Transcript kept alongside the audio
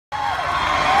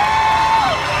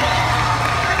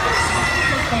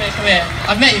Come here.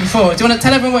 I've met you before. Do you want to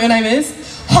tell everyone what your name is?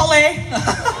 Holly.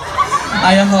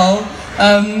 Hiya, Hol.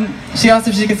 She asked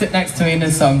if she could sit next to me in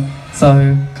this song,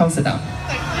 so come sit down.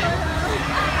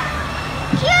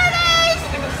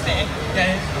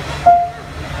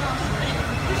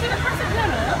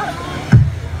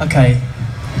 Okay.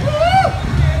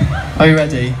 Are you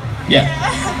ready? Yeah.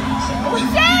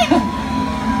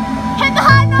 Hit the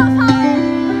high notes, Holly.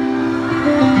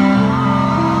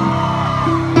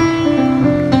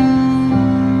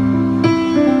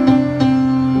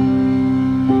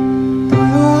 Throw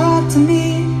your heart to me.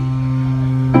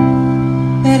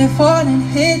 Let it fall and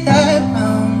hit the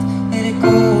ground. Let it go.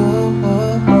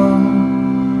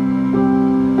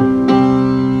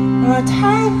 Our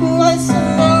time was so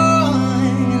long,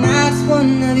 and I just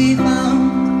wanna be found.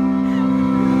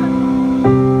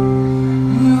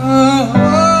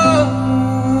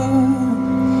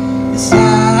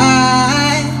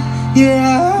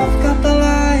 Yeah, I've got the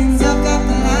lines, I've got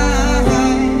the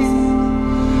lines.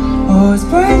 Oh, it's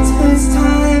bright this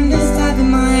time, this type of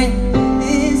mind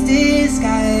is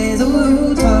disguise.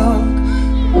 Ooh, talk,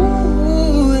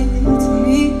 ooh, to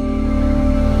me.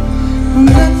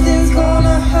 Nothing's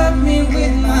gonna hurt me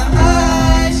with my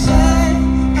eyes shut.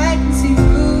 I can see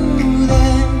through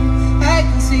them, I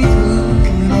can see through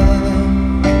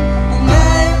them. And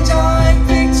I am drawing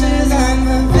pictures, I'm a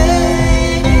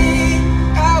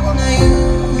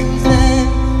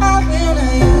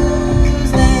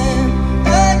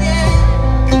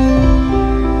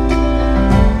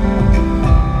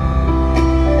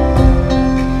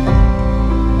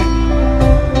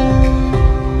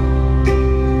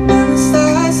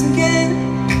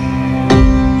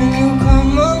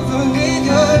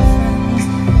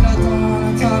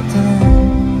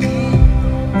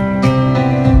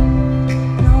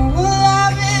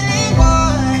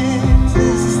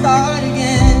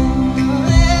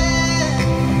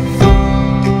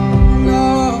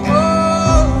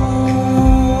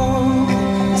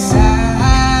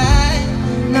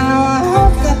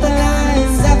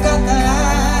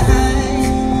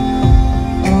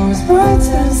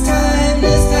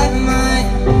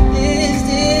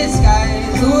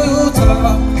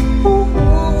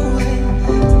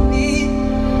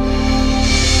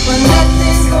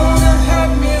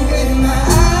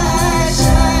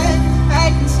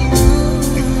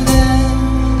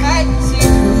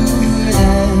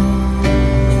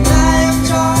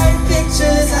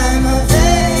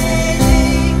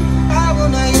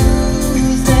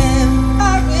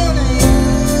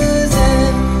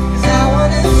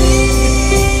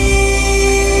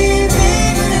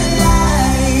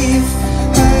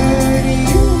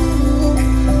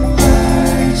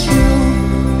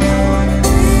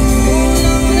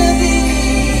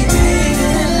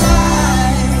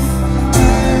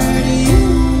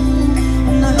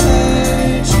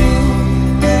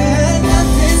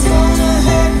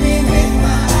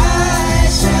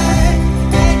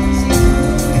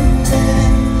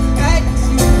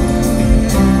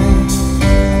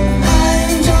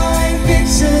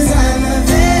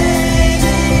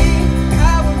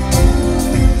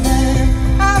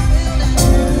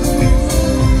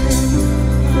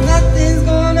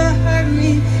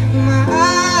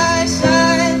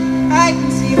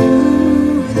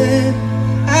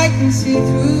see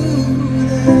through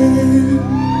them.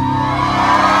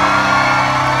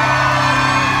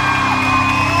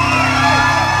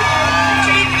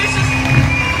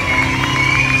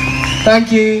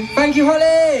 Thank you. Thank you,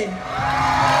 Holly.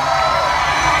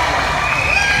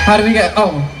 How do we get?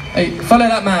 Oh, hey, follow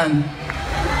that man.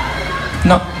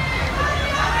 No.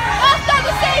 Let's go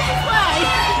the safest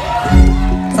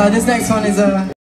way. So this next one is a.